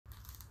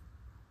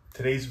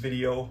Today's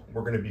video,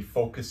 we're going to be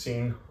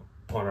focusing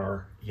on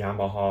our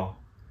Yamaha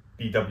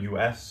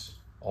BWS,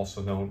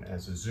 also known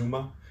as a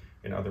Zuma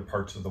in other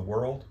parts of the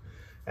world.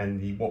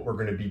 And what we're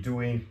going to be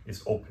doing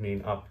is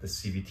opening up the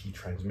CVT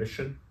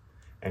transmission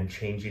and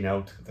changing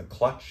out the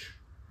clutch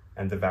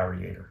and the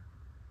variator.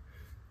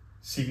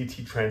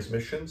 CVT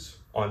transmissions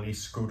on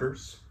these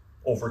scooters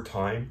over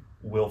time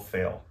will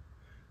fail.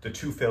 The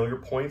two failure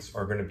points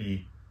are going to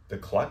be the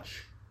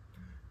clutch.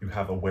 You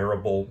have a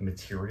wearable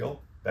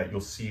material that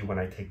you'll see when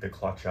I take the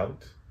clutch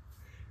out.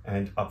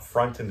 And up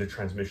front in the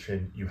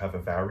transmission, you have a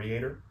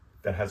variator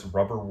that has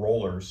rubber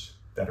rollers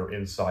that are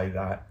inside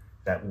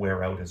that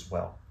wear out as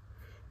well.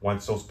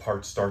 Once those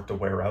parts start to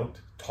wear out,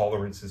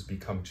 tolerances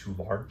become too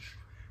large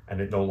and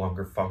it no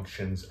longer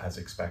functions as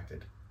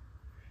expected.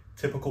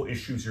 Typical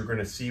issues you're going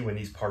to see when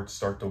these parts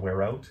start to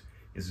wear out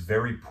is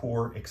very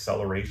poor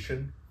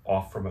acceleration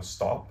off from a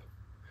stop.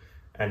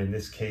 And in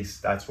this case,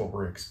 that's what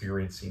we're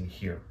experiencing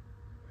here.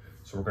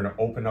 So we're going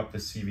to open up the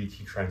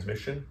CVT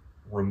transmission,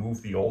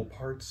 remove the old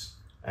parts,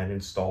 and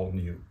install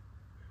new.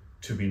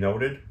 To be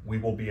noted, we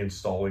will be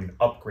installing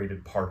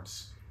upgraded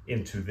parts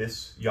into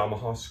this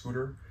Yamaha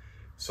scooter,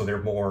 so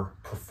they're more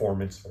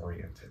performance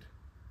oriented.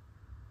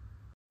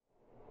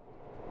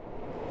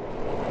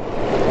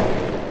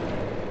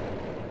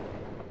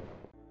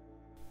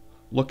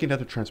 Looking at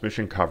the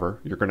transmission cover,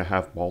 you're going to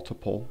have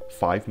multiple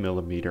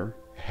 5mm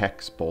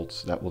hex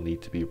bolts that will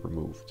need to be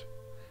removed.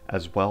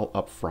 As well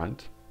up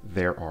front,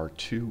 there are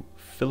two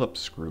Phillips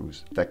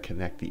screws that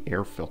connect the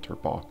air filter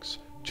box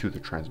to the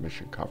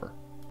transmission cover.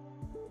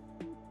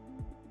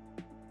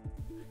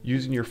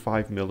 Using your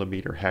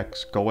 5mm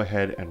hex, go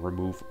ahead and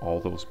remove all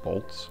those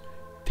bolts,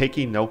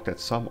 taking note that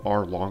some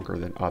are longer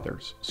than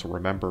others, so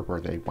remember where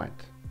they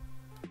went.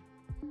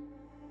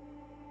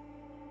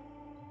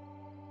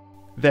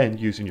 Then,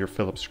 using your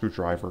Phillips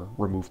screwdriver,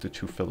 remove the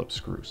two Phillips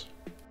screws.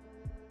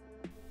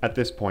 At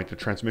this point, the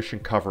transmission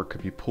cover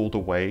could be pulled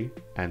away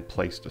and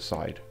placed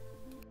aside.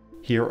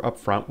 Here up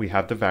front we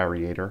have the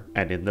variator,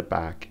 and in the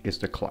back is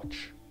the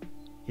clutch.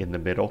 In the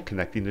middle,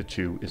 connecting the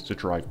two, is the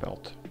drive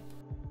belt.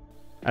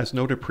 As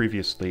noted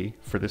previously,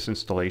 for this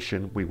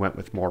installation we went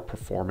with more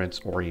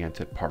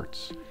performance-oriented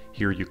parts.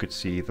 Here you could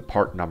see the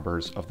part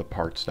numbers of the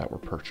parts that were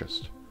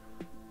purchased.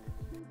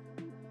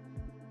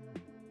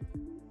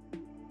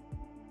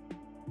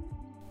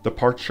 The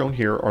parts shown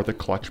here are the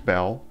clutch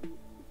bell,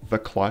 the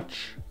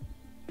clutch,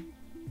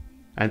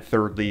 and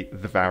thirdly,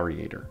 the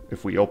variator.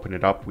 If we open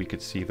it up, we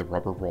could see the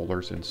rubber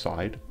rollers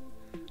inside.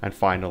 And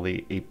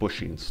finally, a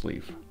bushing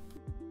sleeve.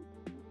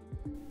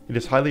 It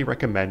is highly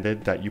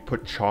recommended that you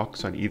put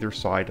chocks on either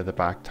side of the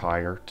back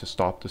tire to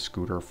stop the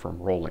scooter from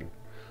rolling.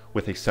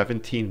 With a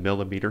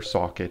 17mm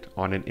socket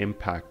on an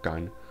impact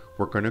gun,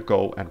 we're going to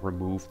go and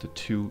remove the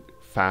two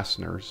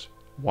fasteners,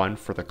 one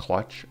for the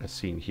clutch as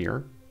seen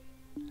here,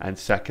 and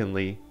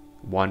secondly,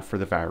 one for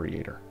the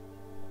variator.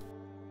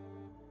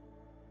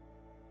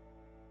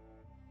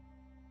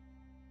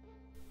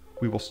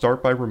 We will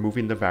start by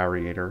removing the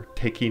variator,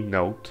 taking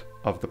note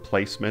of the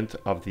placement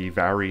of the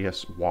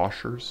various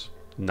washers,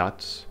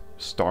 nuts,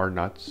 star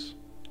nuts,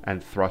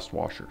 and thrust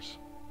washers.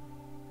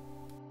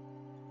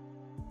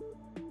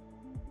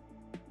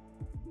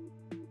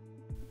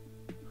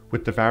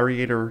 With the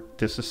variator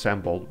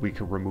disassembled, we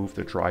can remove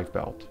the drive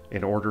belt.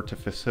 In order to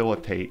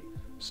facilitate,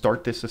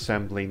 start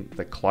disassembling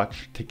the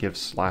clutch to give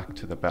slack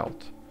to the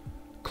belt.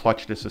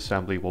 Clutch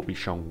disassembly will be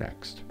shown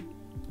next.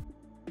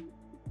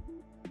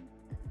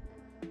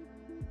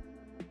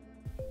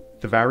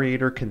 The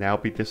variator can now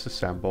be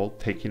disassembled,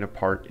 taking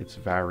apart its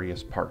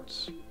various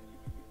parts.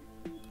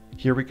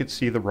 Here we could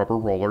see the rubber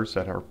rollers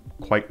that are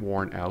quite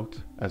worn out,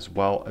 as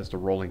well as the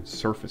rolling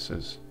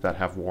surfaces that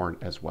have worn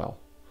as well.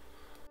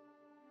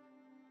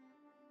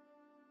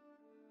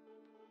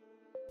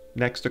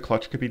 Next, the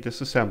clutch can be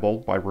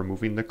disassembled by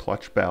removing the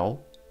clutch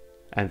bell,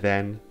 and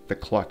then the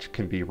clutch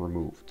can be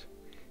removed.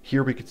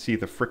 Here we can see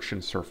the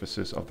friction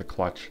surfaces of the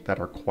clutch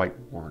that are quite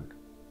worn.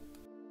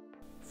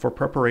 For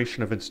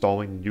preparation of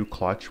installing the new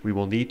clutch, we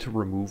will need to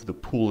remove the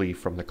pulley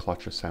from the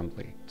clutch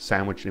assembly.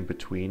 Sandwiched in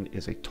between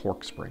is a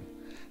torque spring.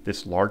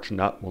 This large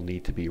nut will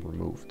need to be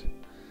removed.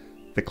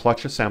 The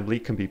clutch assembly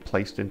can be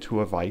placed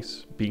into a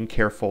vise, being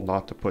careful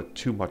not to put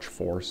too much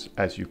force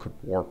as you could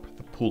warp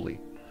the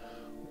pulley.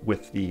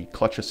 With the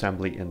clutch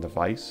assembly in the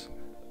vise,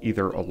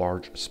 either a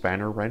large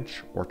spanner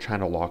wrench or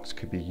channel locks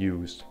could be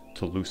used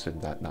to loosen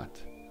that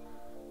nut.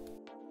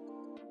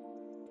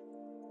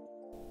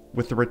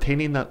 With the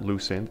retaining nut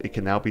loosened, it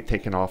can now be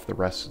taken off the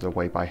rest of the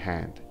way by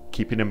hand.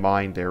 Keeping in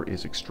mind there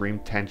is extreme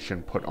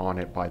tension put on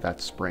it by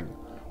that spring.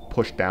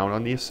 Push down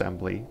on the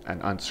assembly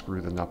and unscrew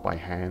the nut by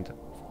hand,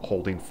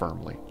 holding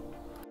firmly.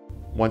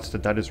 Once the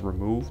nut is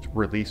removed,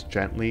 release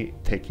gently,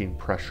 taking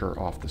pressure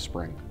off the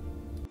spring.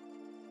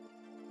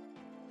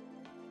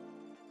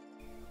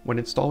 When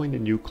installing a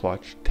new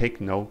clutch, take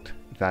note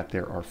that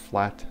there are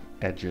flat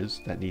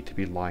edges that need to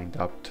be lined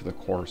up to the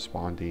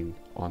corresponding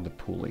on the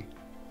pulley.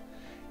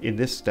 In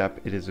this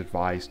step, it is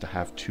advised to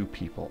have two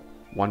people,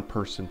 one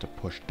person to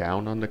push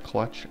down on the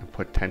clutch and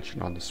put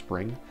tension on the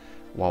spring,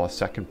 while a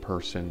second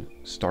person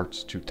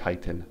starts to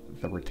tighten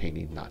the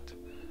retaining nut.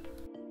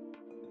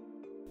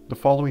 The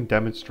following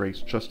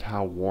demonstrates just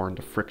how worn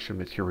the friction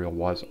material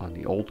was on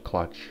the old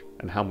clutch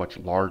and how much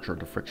larger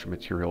the friction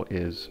material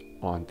is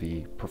on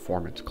the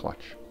performance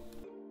clutch.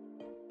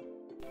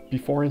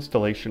 Before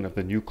installation of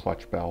the new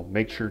clutch bell,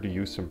 make sure to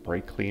use some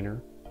brake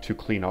cleaner to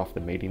clean off the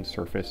mating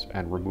surface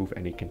and remove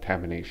any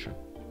contamination.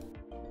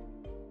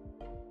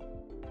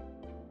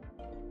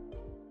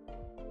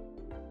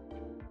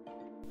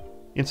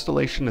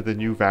 Installation of the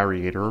new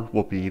variator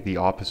will be the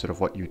opposite of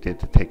what you did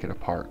to take it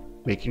apart,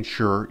 making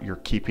sure you're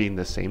keeping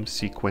the same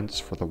sequence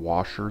for the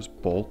washers,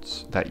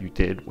 bolts that you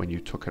did when you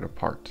took it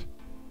apart.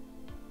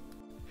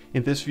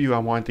 In this view, I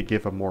wanted to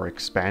give a more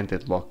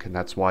expanded look, and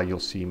that's why you'll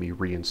see me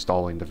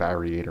reinstalling the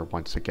variator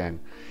once again.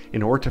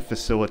 In order to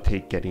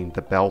facilitate getting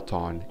the belt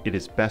on, it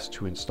is best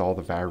to install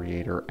the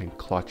variator and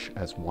clutch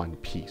as one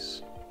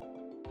piece.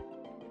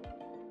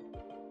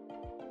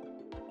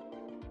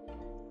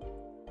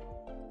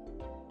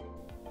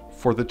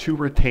 For the two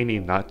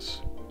retaining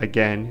nuts,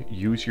 again,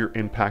 use your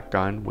impact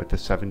gun with the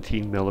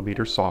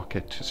 17mm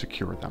socket to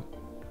secure them.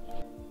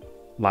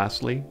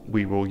 Lastly,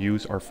 we will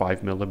use our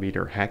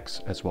 5mm hex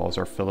as well as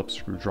our Phillips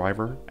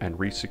screwdriver and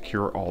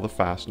re-secure all the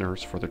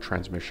fasteners for the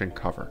transmission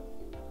cover.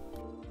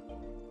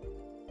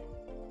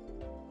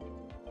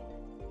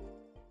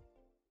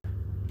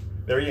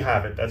 There you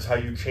have it. That's how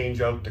you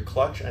change out the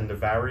clutch and the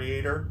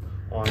variator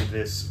on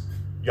this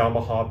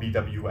Yamaha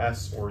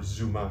BWS or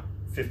Zuma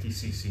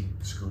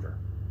 50cc scooter.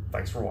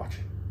 Thanks for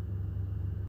watching.